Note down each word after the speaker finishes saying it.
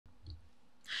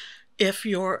If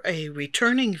you're a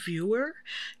returning viewer,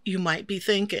 you might be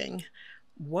thinking,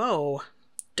 whoa,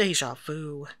 déjà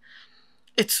vu.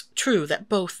 It's true that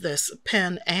both this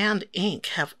pen and ink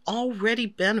have already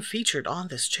been featured on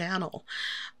this channel,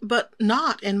 but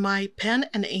not in my Pen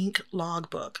and Ink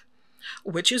Logbook,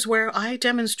 which is where I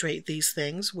demonstrate these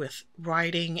things with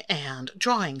writing and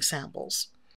drawing samples,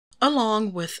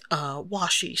 along with a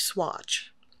washi swatch.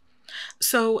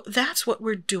 So that's what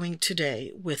we're doing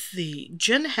today with the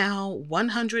Jinhao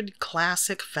 100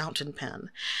 Classic Fountain Pen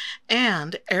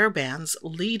and Herbin's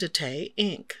Lead-A-Tay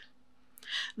ink.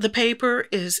 The paper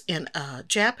is in a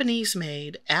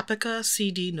Japanese-made Apica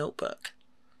CD notebook.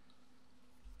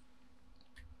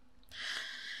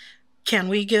 Can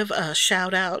we give a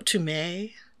shout out to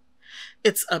May?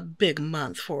 It's a big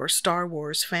month for Star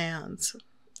Wars fans,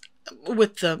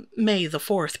 with the May the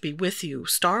 4th be with you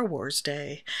Star Wars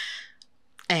Day.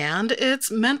 And it's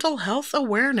Mental Health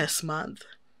Awareness Month.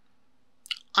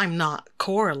 I'm not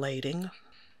correlating.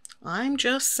 I'm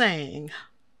just saying.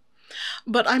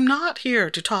 But I'm not here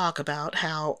to talk about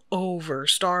how over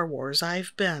Star Wars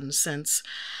I've been since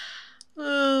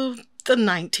the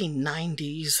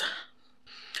 1990s.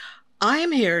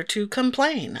 I'm here to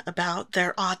complain about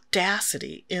their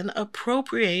audacity in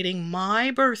appropriating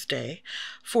my birthday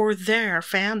for their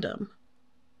fandom.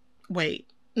 Wait,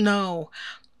 no,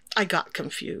 I got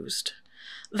confused.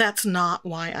 That's not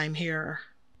why I'm here.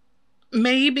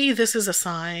 Maybe this is a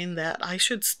sign that I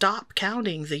should stop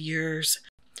counting the years.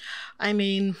 I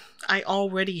mean, I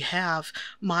already have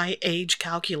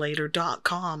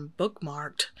myagecalculator.com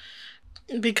bookmarked,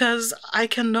 because I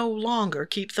can no longer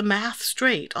keep the math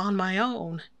straight on my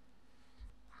own.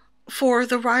 For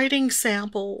the writing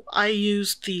sample, I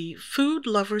used the Food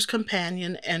Lover's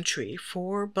Companion entry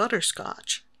for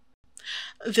Butterscotch.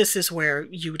 This is where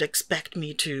you'd expect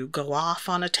me to go off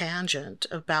on a tangent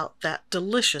about that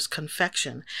delicious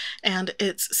confection and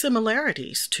its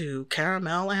similarities to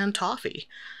caramel and toffee.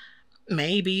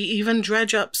 Maybe even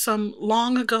dredge up some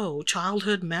long-ago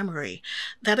childhood memory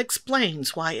that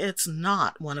explains why it's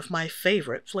not one of my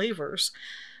favorite flavors.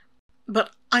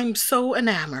 But I'm so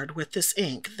enamored with this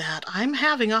ink that I'm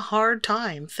having a hard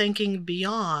time thinking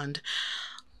beyond,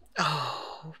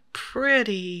 oh,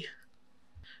 pretty.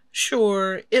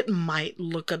 Sure, it might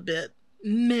look a bit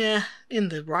meh in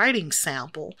the writing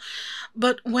sample,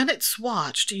 but when it's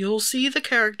swatched, you'll see the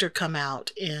character come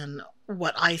out in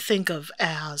what I think of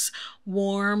as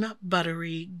warm,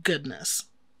 buttery goodness.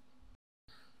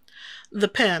 The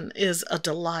pen is a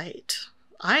delight.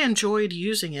 I enjoyed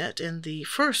using it in the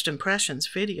first impressions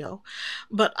video,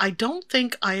 but I don't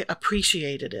think I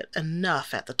appreciated it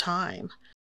enough at the time.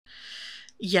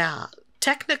 Yeah,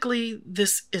 technically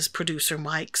this is producer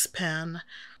Mike's pen.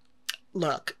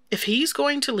 Look, if he's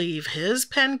going to leave his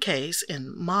pen case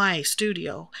in my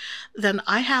studio, then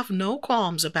I have no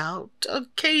qualms about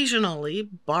occasionally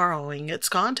borrowing its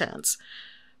contents.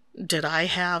 Did I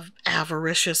have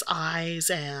avaricious eyes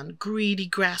and greedy,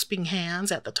 grasping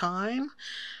hands at the time?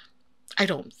 I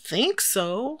don't think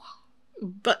so,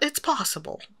 but it's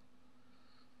possible.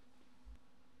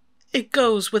 It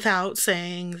goes without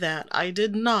saying that I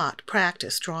did not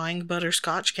practice drawing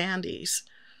butterscotch candies.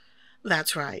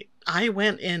 That's right, I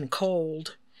went in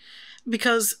cold,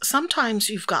 because sometimes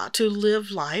you've got to live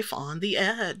life on the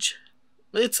edge.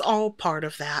 It's all part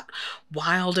of that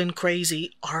wild and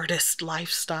crazy artist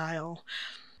lifestyle,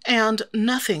 and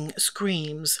nothing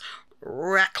screams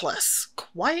reckless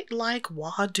quite like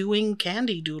doing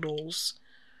candy doodles.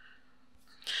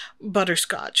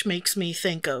 Butterscotch makes me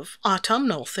think of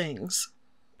autumnal things.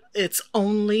 It's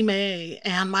only May,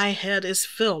 and my head is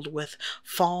filled with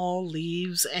fall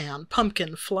leaves and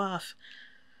pumpkin fluff.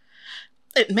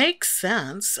 It makes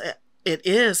sense. It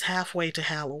is halfway to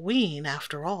Halloween,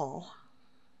 after all.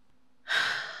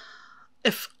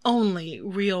 If only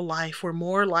real life were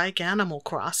more like Animal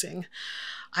Crossing,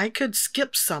 I could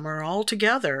skip summer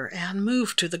altogether and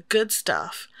move to the good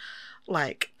stuff,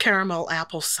 like caramel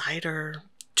apple cider,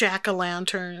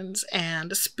 jack-o'-lanterns,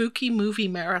 and spooky movie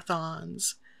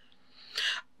marathons.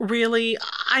 Really,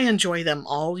 I enjoy them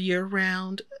all year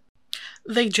round.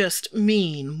 They just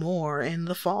mean more in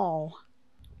the fall.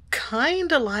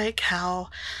 Kinda like how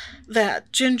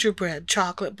that gingerbread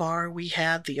chocolate bar we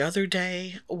had the other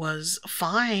day was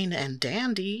fine and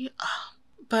dandy,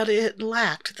 but it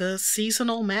lacked the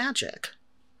seasonal magic.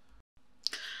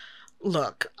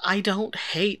 Look, I don't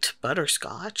hate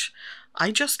butterscotch.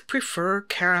 I just prefer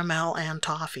caramel and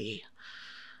toffee.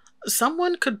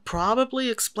 Someone could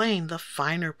probably explain the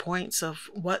finer points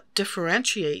of what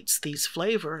differentiates these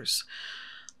flavors.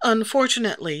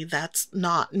 Unfortunately, that's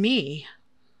not me.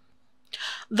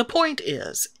 The point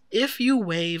is, If you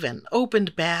wave an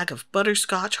opened bag of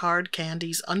butterscotch hard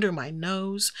candies under my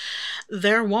nose,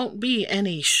 there won't be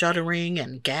any shuddering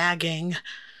and gagging.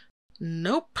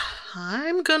 Nope,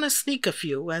 I'm gonna sneak a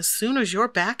few as soon as your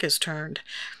back is turned.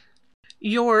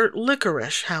 Your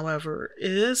licorice, however,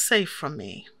 is safe from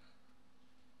me.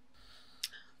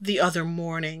 The other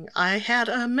morning, I had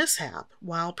a mishap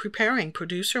while preparing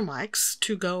producer Mike's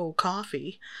to-go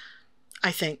coffee.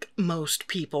 I think most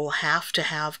people have to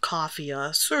have coffee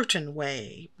a certain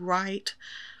way, right?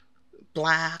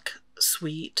 Black,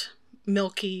 sweet,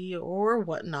 milky, or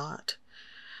whatnot.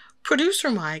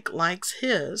 Producer Mike likes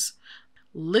his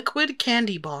liquid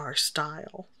candy bar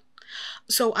style.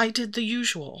 So I did the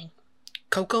usual.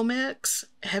 Cocoa mix,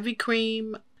 heavy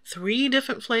cream, 3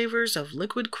 different flavors of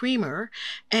liquid creamer,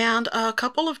 and a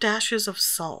couple of dashes of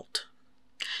salt.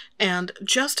 And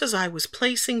just as I was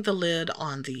placing the lid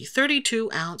on the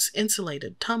 32-ounce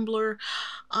insulated tumbler,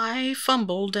 I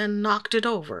fumbled and knocked it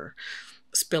over,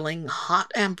 spilling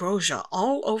hot ambrosia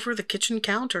all over the kitchen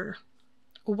counter,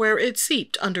 where it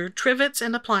seeped under trivets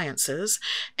and appliances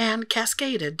and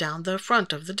cascaded down the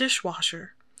front of the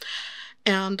dishwasher.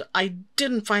 And I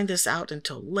didn't find this out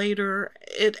until later.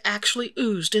 It actually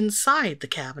oozed inside the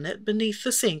cabinet beneath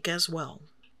the sink as well.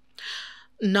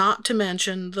 Not to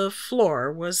mention the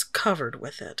floor was covered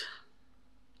with it.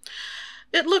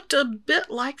 It looked a bit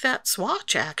like that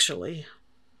swatch, actually.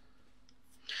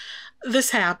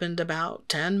 This happened about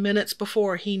 10 minutes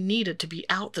before he needed to be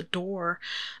out the door,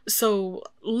 so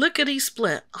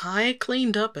lickety-split, I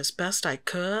cleaned up as best I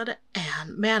could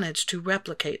and managed to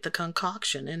replicate the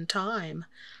concoction in time.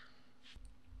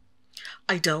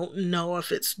 I don't know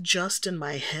if it's just in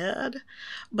my head,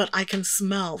 but I can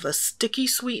smell the sticky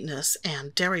sweetness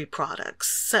and dairy products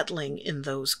settling in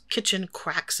those kitchen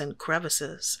cracks and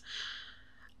crevices.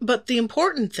 But the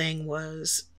important thing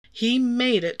was, he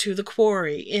made it to the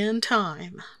quarry in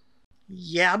time.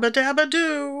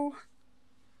 Yabba-dabba-doo!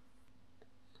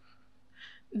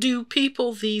 Do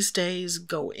people these days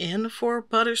go in for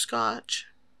butterscotch?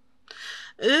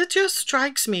 It just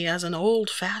strikes me as an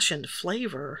old-fashioned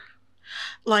flavor,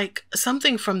 like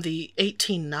something from the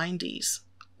 1890s,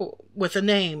 with a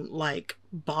name like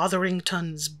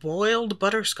Botherington's Boiled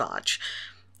Butterscotch,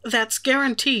 that's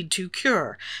guaranteed to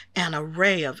cure an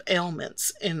array of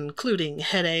ailments, including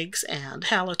headaches and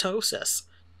halitosis,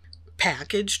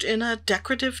 packaged in a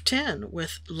decorative tin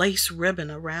with lace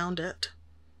ribbon around it.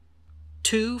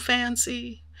 Too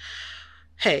fancy?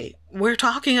 Hey, we're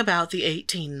talking about the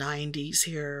 1890s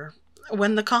here,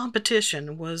 when the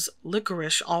competition was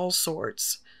licorice all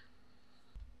sorts.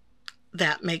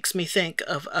 That makes me think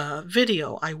of a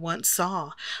video I once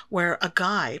saw where a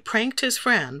guy pranked his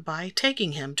friend by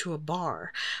taking him to a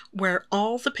bar where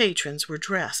all the patrons were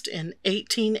dressed in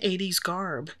 1880s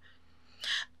garb.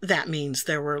 That means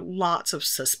there were lots of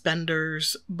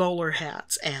suspenders, bowler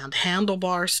hats, and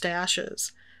handlebar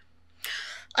stashes.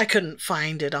 I couldn't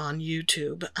find it on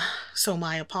YouTube, so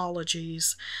my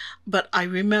apologies, but I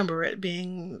remember it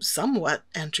being somewhat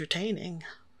entertaining.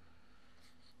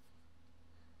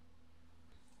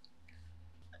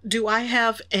 Do I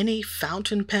have any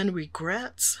fountain pen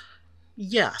regrets?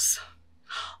 Yes.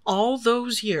 All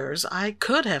those years I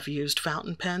could have used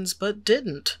fountain pens but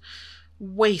didn't.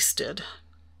 Wasted.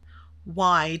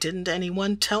 Why didn't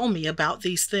anyone tell me about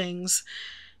these things?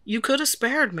 You could have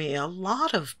spared me a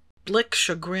lot of blick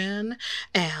chagrin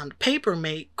and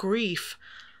papermate grief.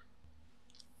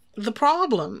 The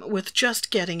problem with just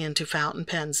getting into fountain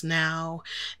pens now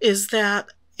is that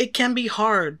it can be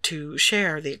hard to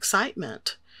share the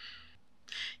excitement.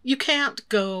 You can't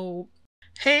go,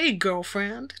 "Hey,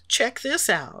 girlfriend, check this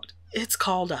out. It's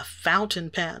called a fountain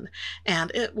pen,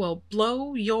 and it will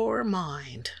blow your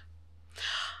mind."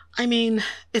 I mean,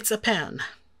 it's a pen.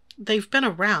 They've been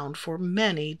around for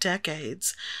many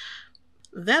decades.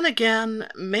 Then again,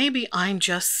 maybe I'm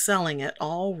just selling it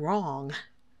all wrong.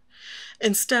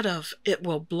 Instead of "it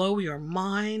will blow your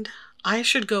mind," I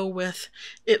should go with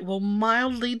 "it will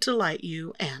mildly delight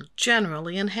you and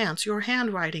generally enhance your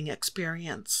handwriting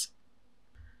experience."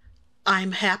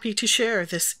 I'm happy to share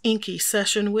this inky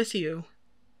session with you.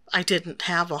 I didn't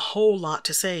have a whole lot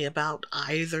to say about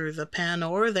either the pen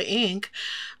or the ink,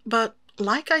 but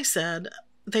like I said,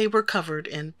 they were covered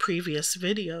in previous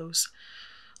videos.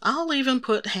 I'll even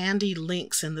put handy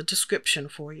links in the description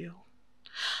for you.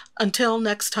 Until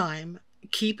next time,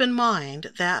 keep in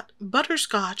mind that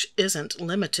butterscotch isn't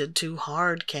limited to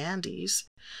hard candies,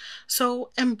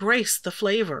 so embrace the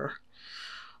flavor.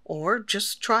 Or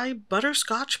just try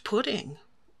butterscotch pudding,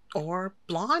 or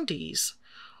blondies,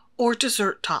 or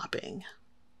dessert topping.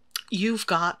 You've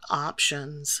got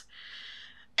options.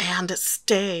 And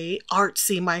stay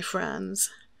artsy, my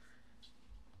friends.